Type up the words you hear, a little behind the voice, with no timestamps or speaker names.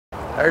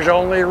There's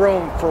only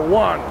room for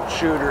one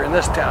shooter in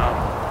this town,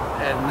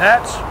 and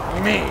that's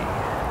me.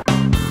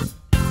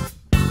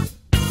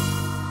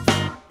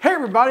 Hey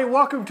everybody,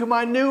 welcome to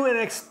my new and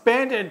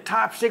expanded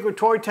top secret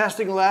toy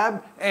testing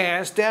lab,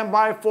 and stand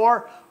by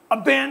for a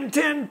Ben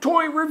 10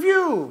 toy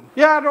review.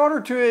 Yeah, in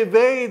order to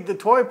evade the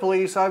toy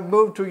police, I've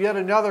moved to yet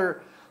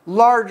another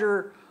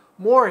larger,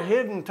 more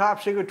hidden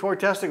top secret toy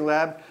testing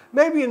lab.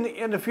 Maybe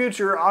in the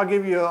future I'll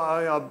give you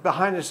a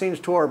behind the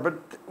scenes tour, but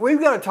we've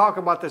got to talk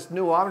about this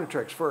new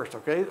Omnitrix first,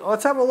 okay?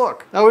 Let's have a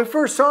look. Now we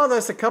first saw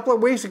this a couple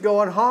of weeks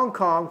ago in Hong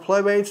Kong.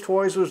 Playmates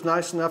Toys was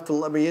nice enough to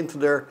let me into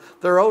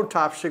their own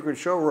top secret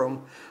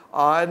showroom.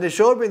 And they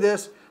showed me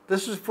this.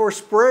 This is for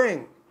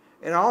spring,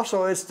 and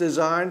also it's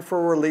designed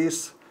for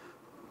release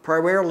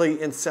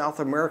primarily in South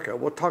America.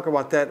 We'll talk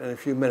about that in a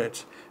few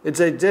minutes. It's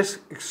a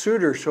disc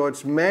shooter, so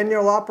it's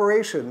manual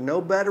operation,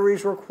 no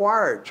batteries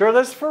required. Sure,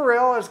 this is for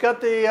real. It's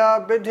got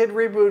the Ben 10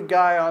 Reboot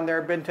guy on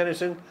there, Ben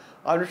Tennyson,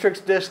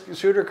 Omnitrix Disc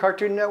Shooter,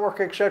 Cartoon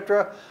Network,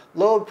 etc.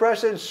 Load,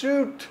 press, and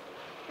shoot.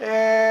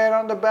 And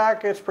on the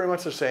back, it's pretty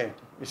much the same.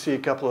 You see a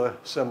couple of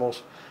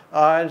symbols.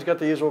 And it's got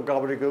the usual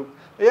gobbledygook.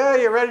 Yeah,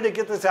 you ready to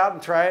get this out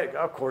and try it?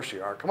 Of course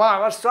you are. Come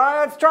on, let's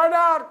try it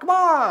out. Come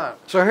on.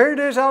 So here it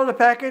is out of the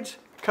package.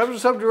 Comes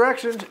with some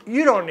directions.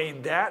 You don't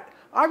need that.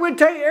 I'm going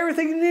to tell you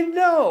everything you need to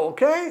know,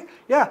 okay?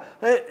 Yeah,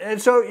 and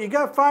so you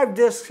got 5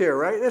 discs here,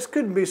 right? This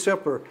couldn't be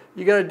simpler.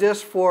 You got a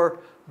disc for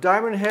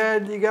Diamond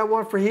Head. You got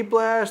one for Heat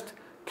Blast,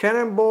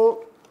 Cannon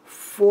Bolt,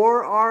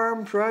 4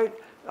 arms, right?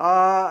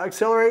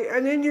 Accelerate,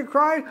 and then you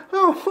cry,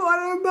 oh,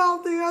 what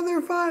about the other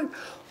 5?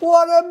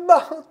 What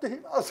about the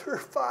other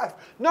 5?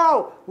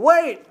 No,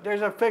 wait,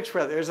 there's a fix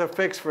for that. There's a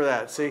fix for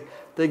that. See,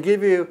 they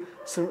give you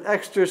some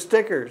extra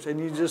stickers, and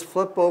you just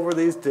flip over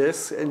these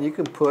discs, and you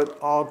can put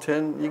all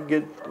 10, you can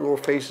get little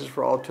faces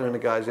for all 10 of the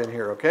guys in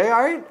here, okay?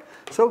 All right?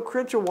 So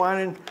quit your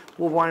whining.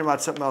 We'll whine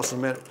about something else in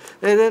a minute.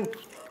 And then,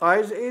 all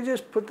right, you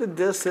just put the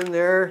discs in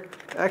there.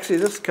 Actually,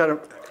 this is kind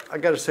of, I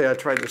got to say, I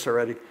tried this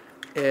already,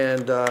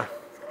 and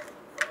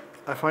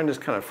I find this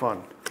kind of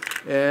fun.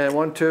 And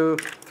 1, 2,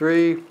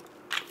 3,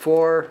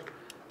 4,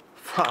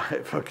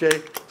 5,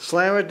 okay?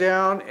 Slam it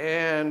down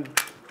and,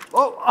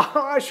 oh,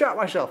 I shot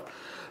myself.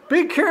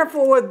 Be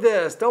careful with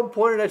this. Don't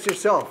point it at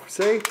yourself,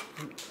 see?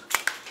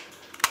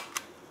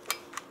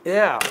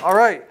 Yeah, all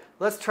right.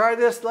 Let's try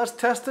this. Let's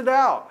test it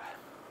out.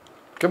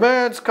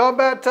 Commence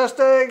combat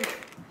testing.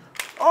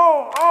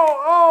 Oh, oh,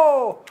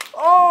 oh,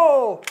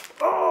 oh,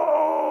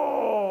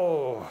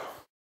 oh.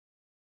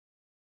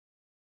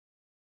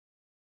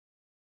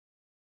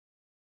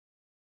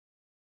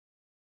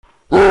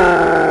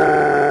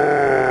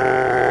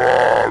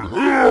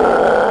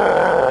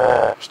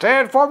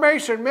 Stand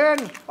formation,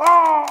 men!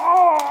 Oh,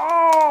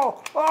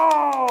 oh, oh,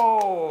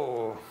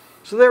 oh!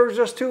 So there was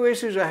just 2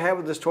 issues I had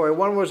with this toy.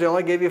 One was they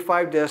only gave you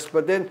 5 discs,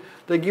 but then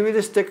they give you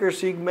the sticker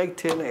so you can make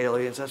 10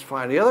 aliens. That's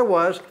fine. The other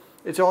was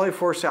it's only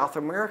for South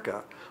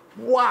America.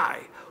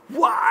 Why?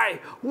 Why?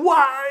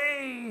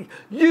 Why?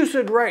 You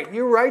should write.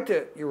 You write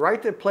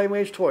to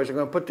Playmates Toys. I'm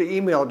going to put the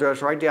email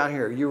address right down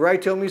here. You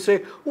write to them. You say,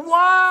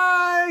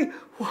 why?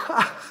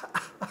 Why?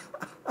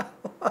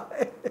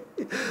 Why?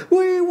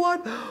 We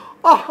want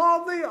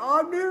all the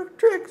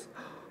Omnitrix.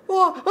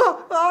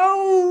 Oh.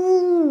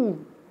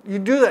 You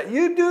do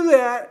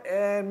that,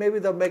 and maybe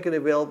they'll make it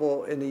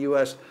available in the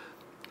U.S.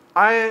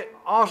 I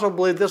also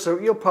believe this.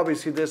 You'll probably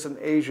see this in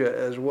Asia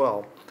as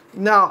well.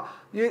 Now,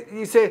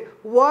 you say,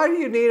 why do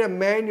you need a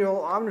manual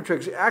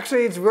Omnitrix?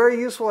 Actually, it's very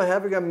useful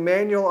having a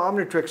manual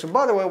Omnitrix. And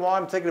by the way, while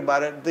I'm thinking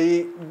about it,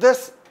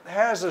 this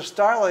has a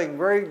styling,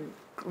 very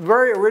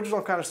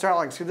original kind of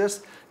styling. See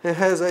this? It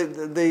has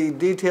the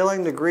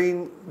detailing,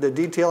 the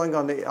detailing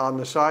on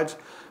the sides,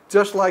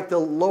 just like the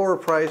lower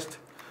priced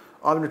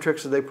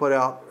Omnitrix that they put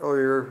out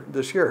earlier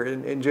this year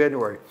in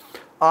January.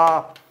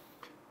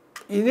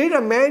 You need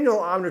a manual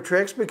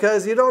Omnitrix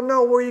because you don't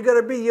know where you're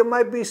going to be. You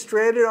might be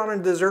stranded on a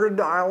deserted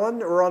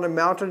island or on a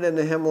mountain in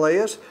the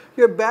Himalayas.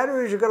 Your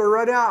batteries are going to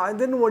run out, and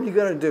then what are you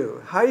going to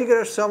do? How are you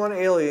going to summon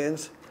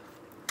aliens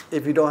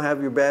if you don't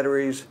have your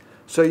batteries?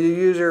 So you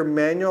use your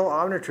manual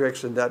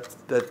Omnitrix, and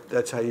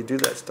that's how you do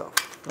that stuff.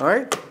 All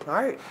right? All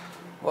right.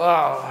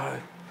 Wow.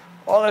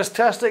 All this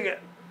testing, it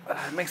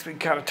makes me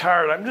kind of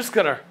tired. I'm just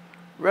going to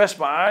rest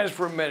my eyes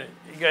for a minute.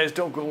 You guys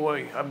don't go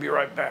away. I'll be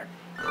right back.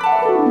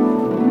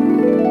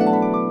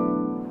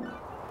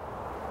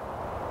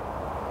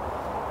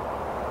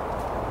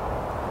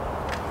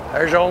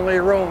 There's only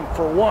room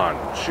for one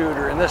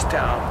shooter in this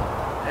town,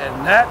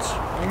 and that's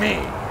me.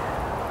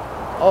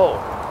 Oh,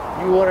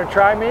 you want to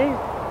try me?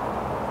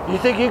 You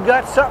think you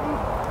got something?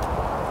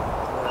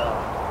 Well,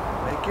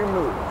 make your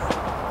move.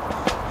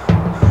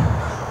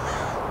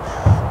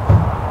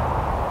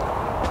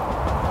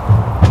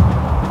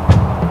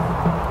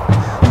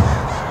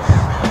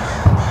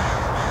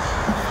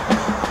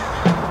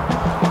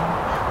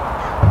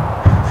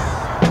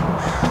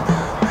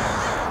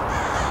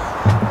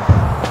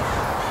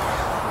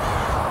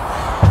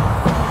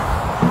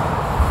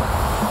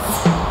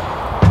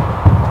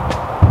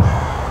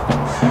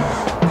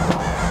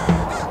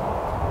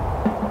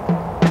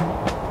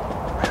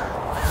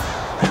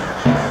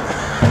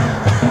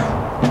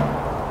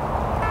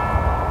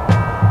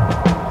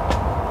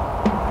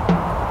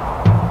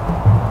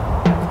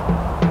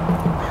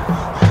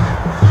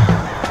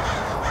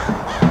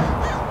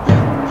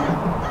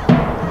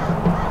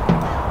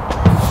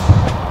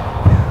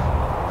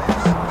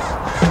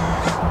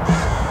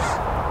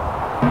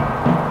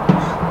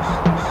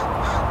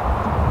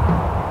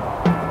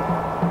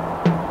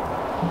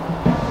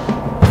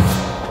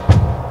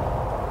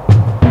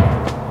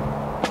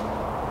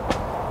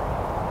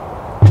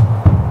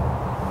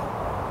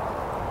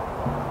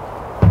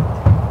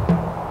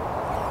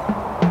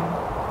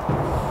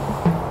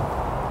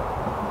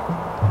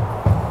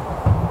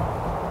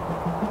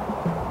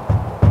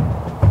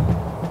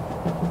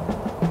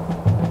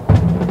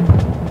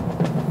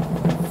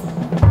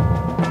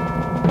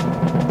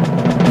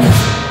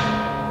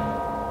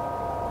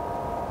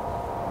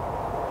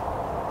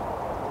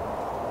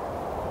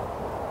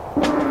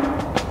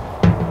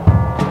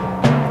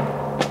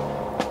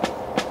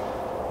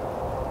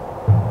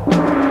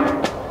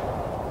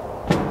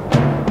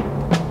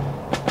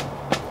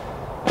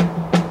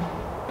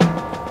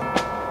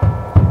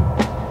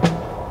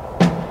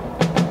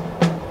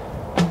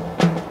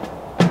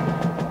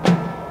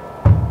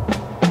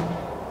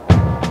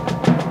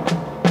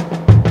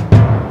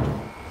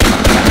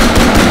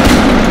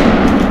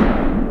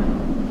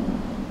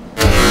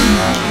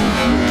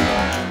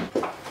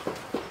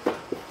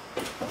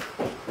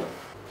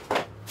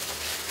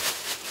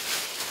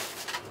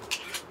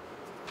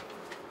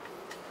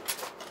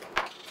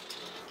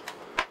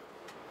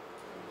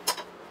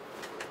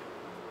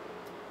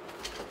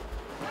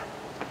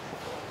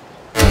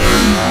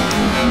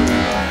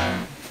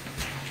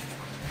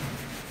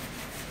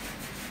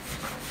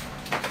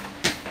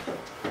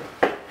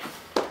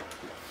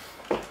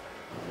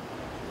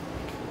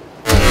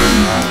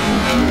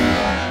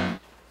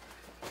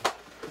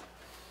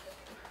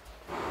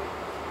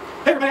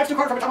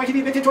 from Atomic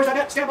TV,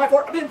 BenTenToys.net. Stand by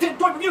for a Ben 10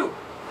 toy review.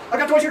 I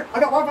got toys here. I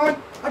got Wi-Fi.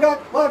 I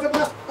got Wild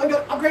Blast. I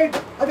got Upgrade.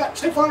 I got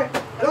Snakefly.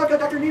 And I got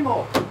Dr.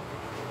 Nemo.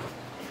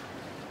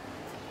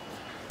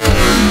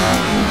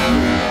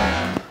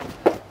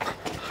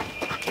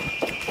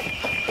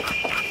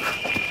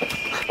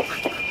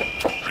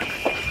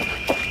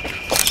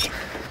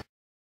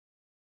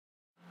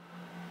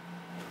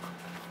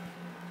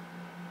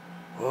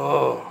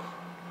 Whoa.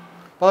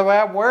 By the way,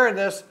 I'm wearing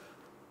this.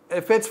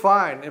 It fits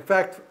fine. In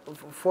fact,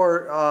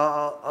 for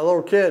a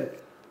little kid,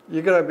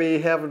 you're going to be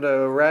having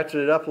to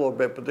ratchet it up a little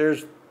bit, but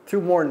there's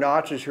 2 more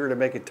notches here to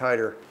make it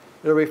tighter.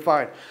 It'll be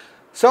fine.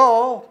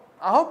 So,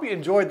 I hope you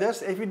enjoyed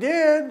this. If you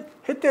did,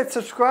 hit that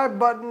subscribe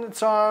button.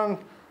 It's on,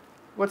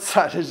 what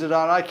side is it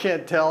on? I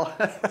can't tell.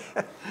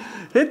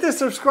 Hit the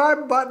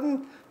subscribe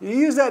button. You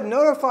use that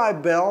notify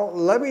bell.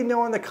 Let me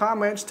know in the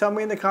comments. Tell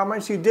me in the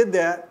comments you did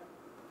that.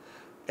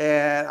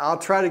 And I'll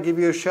try to give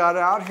you a shout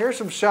out. Here's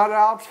some shout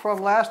outs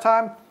from last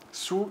time.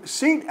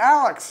 Seat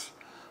Alex,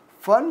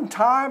 Fun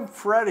Time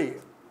Freddy,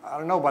 I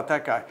don't know about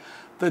that guy.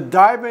 The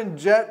Diamond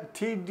Jet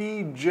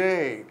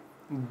TDJ,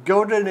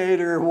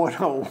 Godinator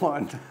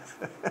 101.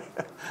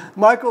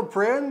 Michael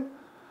Prin,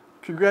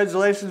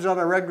 congratulations on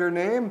a regular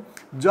name.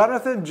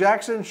 Jonathan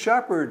Jackson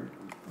Shepard,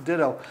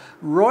 ditto.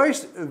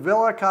 Royce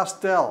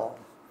Villacastel.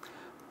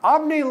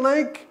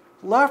 OmniLink,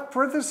 left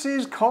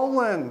parentheses,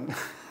 colon.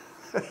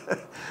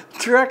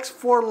 Trex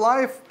for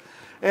life.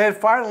 And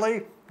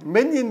finally,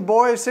 Minion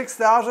Boy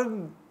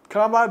 6000,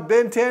 comma,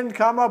 Ben 10,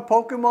 comma,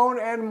 Pokemon,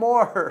 and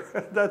more.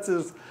 That's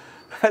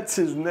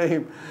his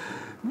name.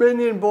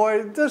 Minion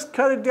Boy, just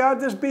cut it down,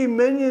 just be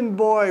Minion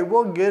Boy.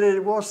 We'll get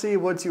it, we'll see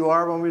what you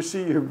are when we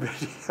see your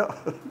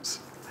videos.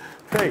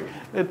 Hey,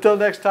 until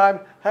next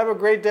time, have a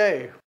great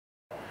day.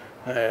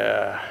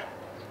 How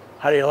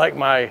do you like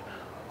my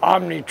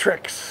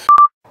Omnitrix?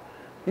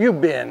 You've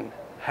been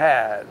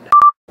had.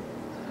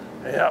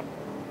 Yep,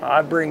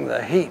 I bring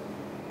the heat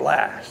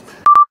blast.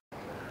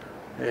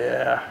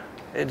 Yeah,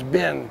 it's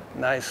been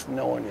nice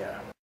knowing you.